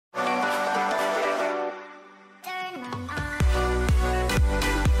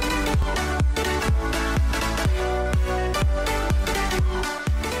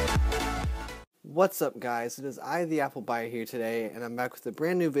What's up, guys? It is I, the Apple Buyer, here today, and I'm back with a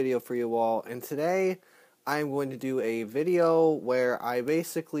brand new video for you all. And today, I'm going to do a video where I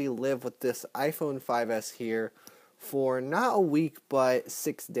basically live with this iPhone 5S here for not a week, but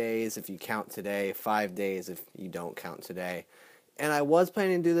 6 days if you count today, 5 days if you don't count today. And I was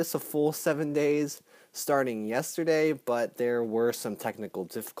planning to do this a full 7 days starting yesterday, but there were some technical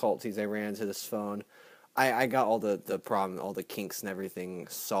difficulties I ran into this phone. I got all the problem, all the kinks and everything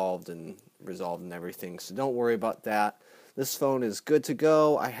solved and resolved and everything, so don't worry about that. This phone is good to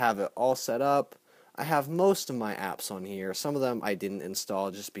go. I have it all set up. I have most of my apps on here. Some of them I didn't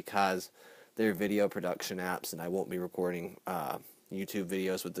install just because they're video production apps, and I won't be recording YouTube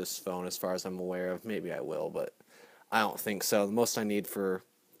videos with this phone as far as I'm aware of. Maybe I will, but I don't think so. The most I need for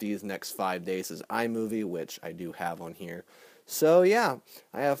these next 5 days is iMovie, which I do have on here. So yeah,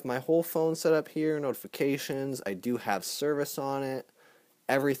 I have my whole phone set up here, notifications, I do have service on it,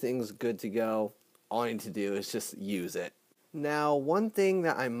 everything's good to go. All I need to do is just use it. Now, one thing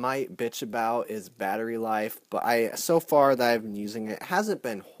that I might bitch about is battery life, but so far that I've been using it, hasn't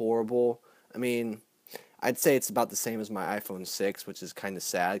been horrible. I mean, I'd say it's about the same as my iPhone 6, which is kind of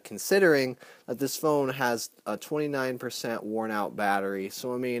sad, considering that this phone has a 29% worn out battery,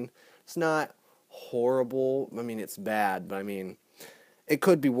 so I mean, it's not horrible. I mean, it's bad, but I mean, it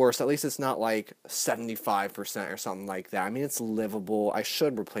could be worse. At least it's not like 75% or something like that. I mean, it's livable. I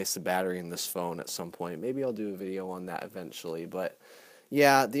should replace the battery in this phone at some point. Maybe I'll do a video on that eventually, but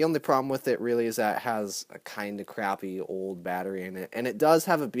yeah, the only problem with it really is that it has a kind of crappy old battery in it, and it does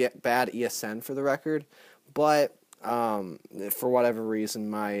have a bad ESN for the record, but for whatever reason,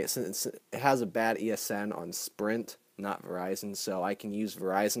 since it has a bad ESN on Sprint, not Verizon, so I can use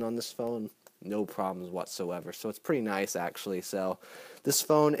Verizon on this phone. No problems whatsoever, so it's pretty nice actually. So this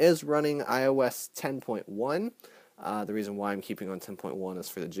phone is running iOS 10.1. The reason why I'm keeping on 10.1 is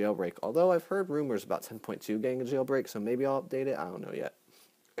for the jailbreak, although I've heard rumors about 10.2 getting a jailbreak, so maybe I'll update it. I don't know yet.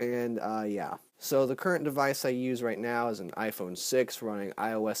 And yeah, so the current device I use right now is an iPhone 6 running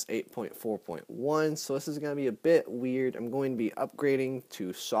iOS 8.4.1, so this is going to be a bit weird. I'm going to be upgrading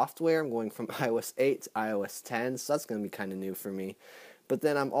to software. I'm going from iOS 8 to iOS 10, so that's going to be kind of new for me. But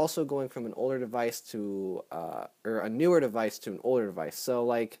then I'm also going from an older device to, or a newer device to an older device. So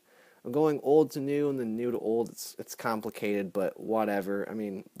like, I'm going old to new and then new to old. It's complicated, but whatever. I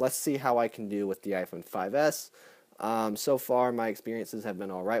mean, let's see how I can do with the iPhone 5S. So far, my experiences have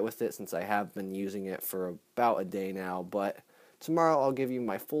been alright with it since I have been using it for about a day now. But tomorrow I'll give you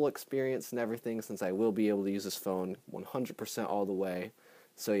my full experience and everything, since I will be able to use this phone 100% all the way.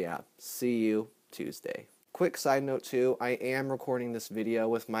 So yeah, see you Tuesday. Quick side note too, I am recording this video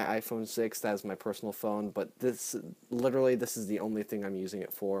with my iPhone 6, that is my personal phone, but this is the only thing I'm using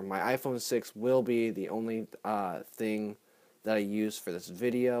it for. My iPhone 6 will be the only thing that I use for this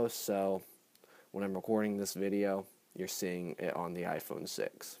video, so when I'm recording this video, you're seeing it on the iPhone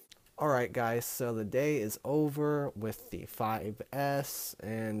 6. Alright guys, so the day is over with the 5S,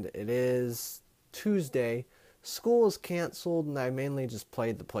 and it is Tuesday. School is canceled, and I mainly just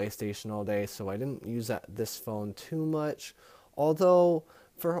played the PlayStation all day, so I didn't use this phone too much. Although,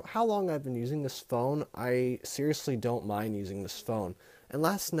 for how long I've been using this phone, I seriously don't mind using this phone. And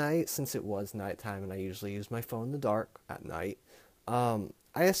last night, since it was nighttime and I usually use my phone in the dark at night, I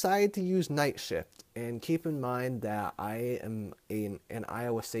decided to use Night Shift. And keep in mind that I am an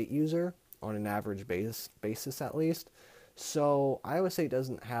iOS 8 user, on an average basis at least. So iOS 8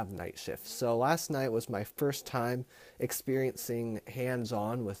 doesn't have Night Shift. So last night was my first time experiencing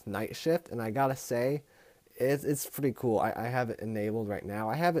hands-on with Night Shift, and I gotta say, it's pretty cool. I have it enabled right now.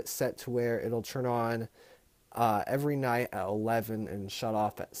 I have it set to where it'll turn on every night at 11 and shut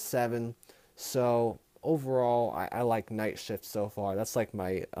off at 7. So overall, I like Night Shift so far. That's like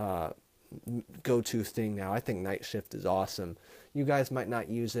my go-to thing now. I think Night Shift is awesome. You guys might not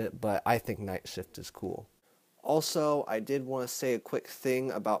use it, but I think Night Shift is cool. Also, I did want to say a quick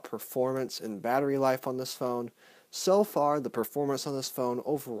thing about performance and battery life on this phone. So far, the performance on this phone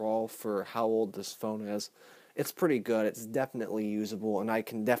overall for how old this phone is, it's pretty good. It's definitely usable, and I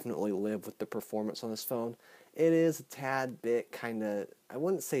can definitely live with the performance on this phone. It is a tad bit kind of, I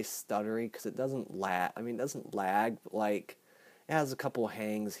wouldn't say stuttery, because it doesn't lag. I mean, it doesn't lag, but like, it has a couple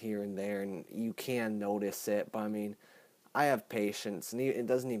hangs here and there, and you can notice it, but I mean, I have patience, and it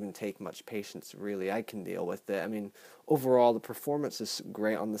doesn't even take much patience, really. I can deal with it. I mean, overall, the performance is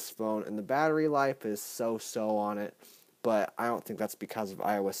great on this phone, and the battery life is so-so on it, but I don't think that's because of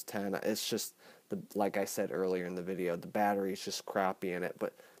iOS 10. It's just, like I said earlier in the video, the battery is just crappy in it,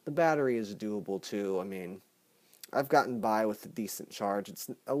 but the battery is doable, too. I mean, I've gotten by with a decent charge. It's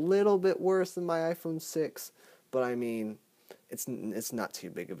a little bit worse than my iPhone 6, but I mean, it's not too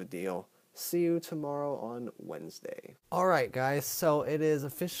big of a deal. See you tomorrow on Wednesday. Alright guys, so it is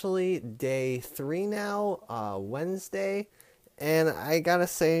officially day 3 now, Wednesday, and I gotta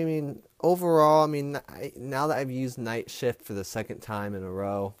say, I mean, overall, I mean, now that I've used night shift for the second time in a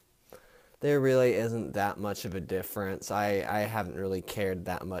row, there really isn't that much of a difference. I haven't really cared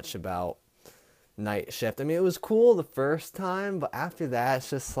that much about night shift. I mean, it was cool the first time, but after that, it's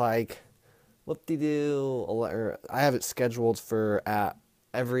just like, whoop-de-doo. I have it scheduled for at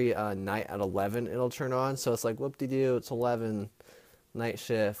every night at 11 it'll turn on, so it's like, whoop-de-doo, it's 11, night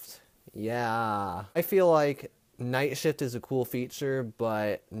shift. Yeah. I feel like night shift is a cool feature,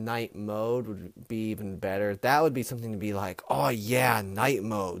 but night mode would be even better. That would be something to be like, oh yeah, night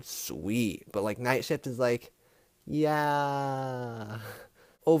mode, sweet. But like night shift is like, yeah.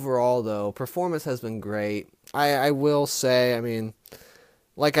 Overall though, performance has been great. I will say, I mean,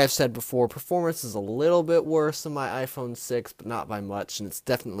 like I've said before, performance is a little bit worse than my iPhone 6, but not by much, and it's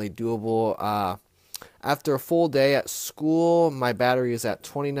definitely doable. After a full day at school, my battery is at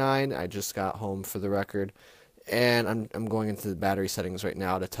 29. I just got home for the record, and I'm going into the battery settings right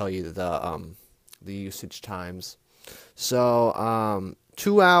now to tell you the usage times. So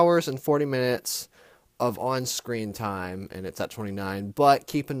 2 hours and 40 minutes of on-screen time, and it's at 29, but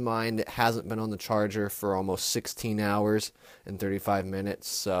keep in mind it hasn't been on the charger for almost 16 hours and 35 minutes,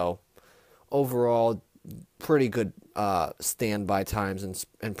 so overall pretty good standby times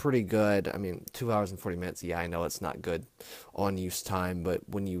and pretty good. I mean, 2 hours and 40 minutes, yeah, I know it's not good on use time, but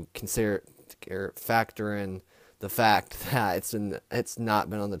when you factor in the fact that it's not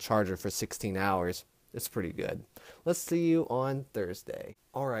been on the charger for 16 hours, it's pretty good. Let's see you on Thursday.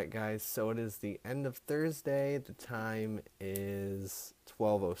 Alright guys, so it is the end of Thursday. The time is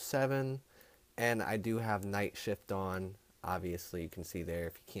 12:07, and I do have night shift on. Obviously, you can see there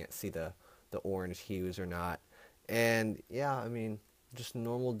if you can't see the orange hues or not. And yeah, I mean, just a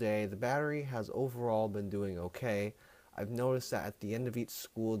normal day. The battery has overall been doing okay. I've noticed that at the end of each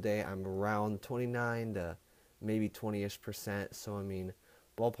school day, I'm around 29 to maybe 20-ish%. So I mean,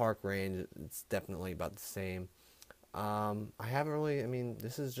 ballpark range, it's definitely about the same. I haven't really, I mean,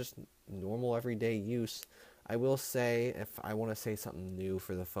 this is just normal everyday use. I will say, if I want to say something new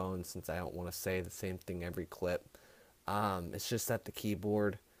for the phone, since I don't want to say the same thing every clip, it's just that the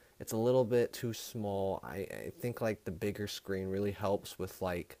keyboard, it's a little bit too small. I think like the bigger screen really helps with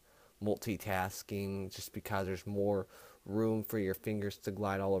like multitasking, just because there's more room for your fingers to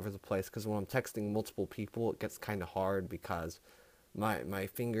glide all over the place. Because when I'm texting multiple people, it gets kind of hard because my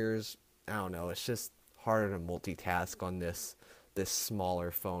fingers, I don't know, it's just harder to multitask on this smaller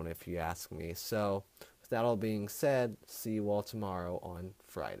phone, if you ask me. So with that all being said, see you all tomorrow on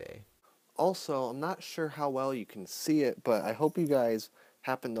Friday. Also, I'm not sure how well you can see it, but I hope you guys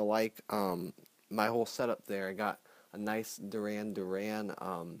happen to like my whole setup there. I got a nice Duran Duran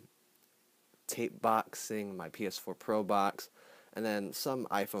tape boxing, my PS4 Pro box, and then some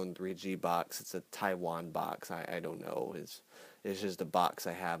iPhone 3G box. It's a Taiwan box. I don't know. It's just a box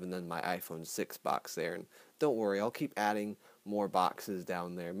I have, and then my iPhone 6 box there. And don't worry, I'll keep adding more boxes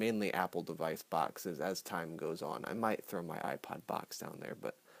down there, mainly Apple device boxes, as time goes on. I might throw my iPod box down there,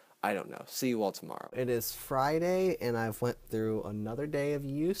 but I don't know. See you all tomorrow. It is Friday, and I've went through another day of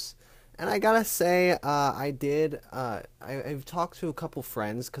use. And I gotta say, I've talked to a couple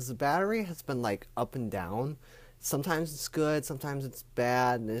friends, because the battery has been like up and down. Sometimes it's good, sometimes it's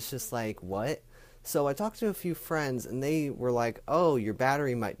bad, and it's just like, what? So I talked to a few friends, and they were like, oh, your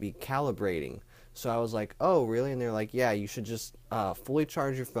battery might be calibrating. So I was like, oh, really? And they're like, yeah, you should just fully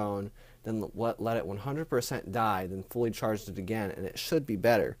charge your phone, then let it 100% die, then fully charge it again, and it should be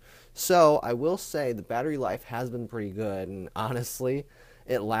better. So I will say the battery life has been pretty good, and honestly,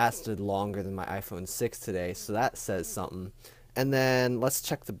 it lasted longer than my iPhone 6 today, so that says something. And then let's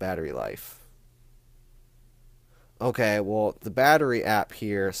check the battery life. Okay, well, the battery app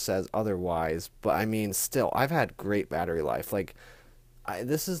here says otherwise, but I mean, still, I've had great battery life. Like,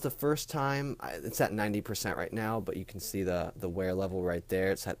 this is the first time, it's at 90% right now, but you can see the wear level right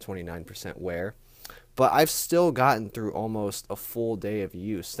there. It's at 29% wear. But I've still gotten through almost a full day of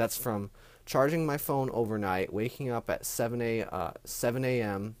use. That's from charging my phone overnight, waking up at 7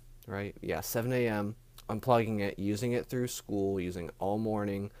 a.m., right? Yeah, 7 a.m., unplugging it, using it through school, using it all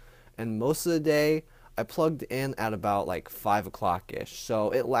morning, and most of the day, I plugged in at about like 5 o'clock-ish,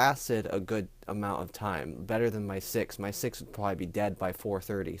 so it lasted a good amount of time, better than my 6. My 6 would probably be dead by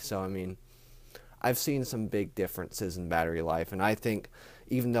 4:30, so I mean, I've seen some big differences in battery life, and I think,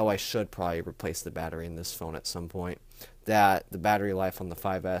 even though I should probably replace the battery in this phone at some point, that the battery life on the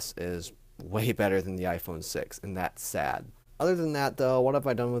 5S is way better than the iPhone 6, and that's sad. Other than that, though, what have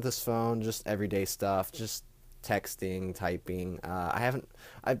I done with this phone? Just everyday stuff, just texting, typing.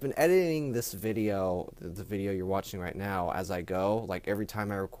 I've been editing this video, the video you're watching right now, as I go. Like every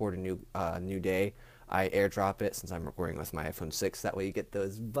time I record a new day, I airdrop it since I'm recording with my iPhone 6. That way you get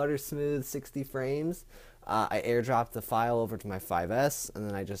those butter smooth 60 frames. I airdrop the file over to my 5S, and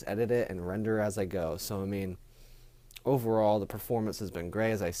then I just edit it and render as I go. So I mean, overall, the performance has been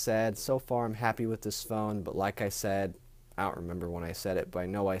great, as I said. So far, I'm happy with this phone, but like I said, I don't remember when I said it, but I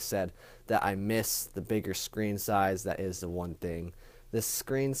know I said that I miss the bigger screen size. That is the one thing. This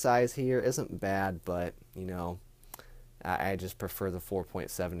screen size here isn't bad, but, you know, I just prefer the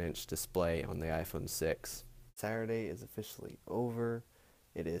 4.7-inch display on the iPhone 6. Saturday is officially over.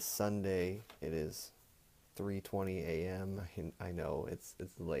 It is Sunday. It is 3:20 a.m. I know it's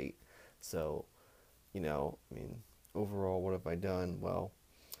late. So, you know, I mean, overall, what have I done? Well,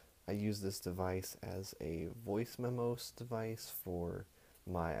 I use this device as a voice memos device for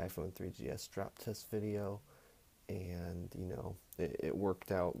my iPhone 3GS drop test video, and you know, it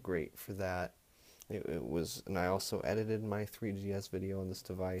worked out great for that. It was, and I also edited my 3GS video on this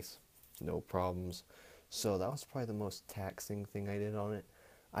device, no problems. So that was probably the most taxing thing I did on it.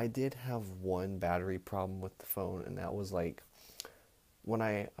 I did have one battery problem with the phone, and that was like when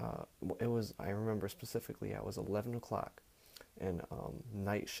I remember specifically, it was 11 o'clock, and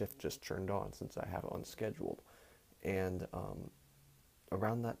night shift just turned on since I have it unscheduled, and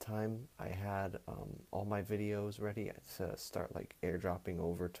around that time I had all my videos ready to start like airdropping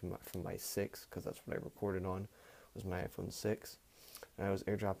over to from my 6, because that's what I recorded on, was my iPhone 6, and I was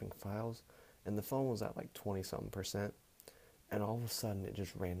airdropping files, and the phone was at like 20-something%, and all of a sudden it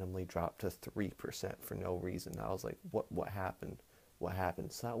just randomly dropped to 3% for no reason. I was like, what happened? What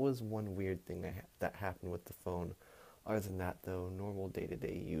happened? So that was one weird thing that happened with the phone. Other than that, though, normal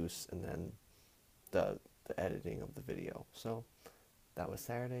day-to-day use, and then the editing of the video. So that was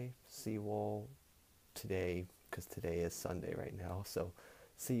Saturday. See you all today, because today is Sunday right now. So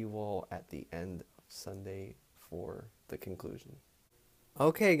see you all at the end of Sunday for the conclusion.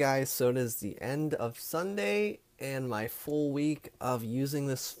 Okay, guys, so it is the end of Sunday, and my full week of using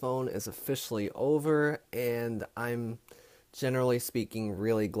this phone is officially over, and I'm, generally speaking,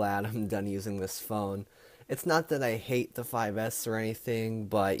 really glad I'm done using this phone. It's not that I hate the 5S or anything,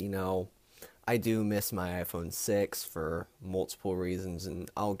 but, you know, I do miss my iPhone 6 for multiple reasons, and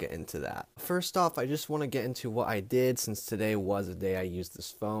I'll get into that. First off, I just want to get into what I did, since today was the day I used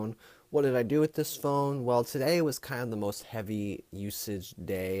this phone. What did I do with this phone? Well, today was kind of the most heavy usage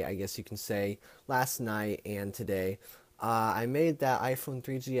day, I guess you can say, last night and today. I made that iPhone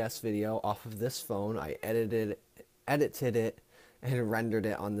 3GS video off of this phone. I edited it, and rendered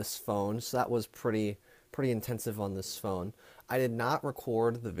it on this phone, so that was pretty intensive on this phone. I did not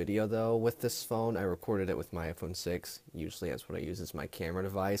record the video though with this phone. I recorded it with my iPhone 6. Usually that's what I use as my camera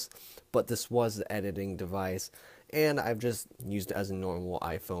device, but this was the editing device, and I've just used it as a normal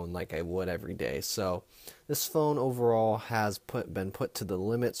iPhone like I would every day. So this phone overall has been put to the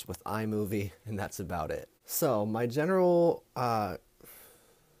limits with iMovie, and that's about it. So my general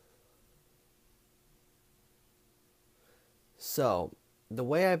the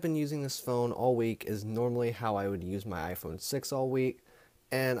way I've been using this phone all week is normally how I would use my iPhone 6 all week,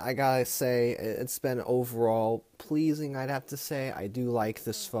 and I gotta say, it's been overall pleasing, I'd have to say. I do like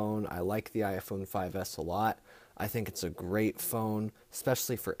this phone. I like the iPhone 5S a lot. I think it's a great phone,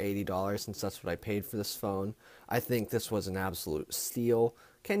 especially for $80, since that's what I paid for this phone. I think this was an absolute steal.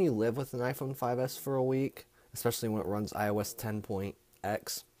 Can you live with an iPhone 5S for a week, especially when it runs iOS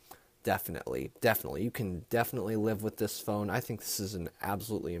 10.x? Definitely. You can definitely live with this phone. I think this is an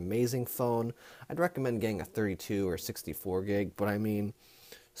absolutely amazing phone. I'd recommend getting a 32 or 64 gig, but I mean,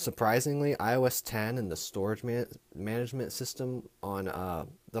 surprisingly, iOS 10 and the storage management system on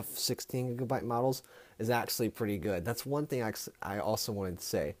the 16 gigabyte models is actually pretty good. That's one thing I also wanted to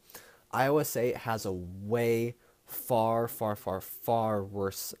say. iOS 8 has a way far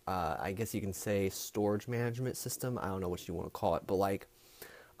worse, I guess you can say, storage management system. I don't know what you want to call it, but like,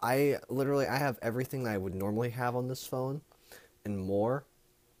 I have everything that I would normally have on this phone and more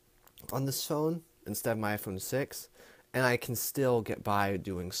on this phone instead of my iPhone 6, and I can still get by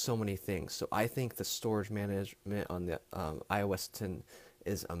doing so many things. So I think the storage management on the iOS 10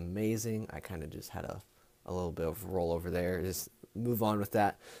 is amazing. I kind of just had a little bit of rollover there. Just move on with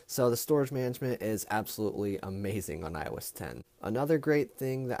that. So the storage management is absolutely amazing on iOS 10. Another great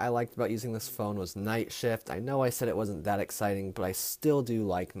thing that I liked about using this phone was night shift. I know I said it wasn't that exciting, but I still do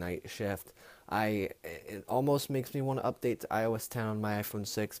like night shift. It almost makes me want to update to iOS 10 on my iPhone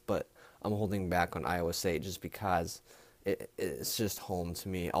 6, but I'm holding back on iOS 8 just because it's just home to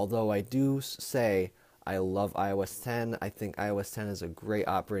me. Although I do say I love iOS 10. I think iOS 10 is a great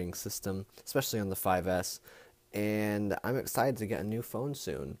operating system, especially on the 5S. and I'm excited to get a new phone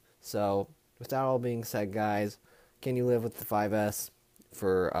soon. So, with that all being said, guys, can you live with the 5S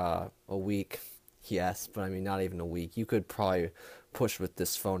for a week? Yes, but I mean, not even a week. You could probably push with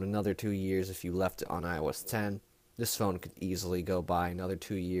this phone another 2 years if you left it on iOS 10. This phone could easily go by another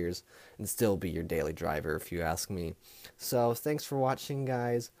 2 years and still be your daily driver, if you ask me. So, thanks for watching,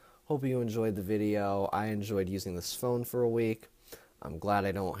 guys. Hope you enjoyed the video. I enjoyed using this phone for a week. I'm glad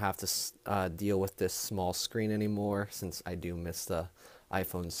I don't have to deal with this small screen anymore, since I do miss the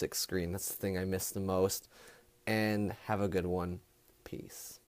iPhone 6 screen. That's the thing I miss the most. And have a good one. Peace.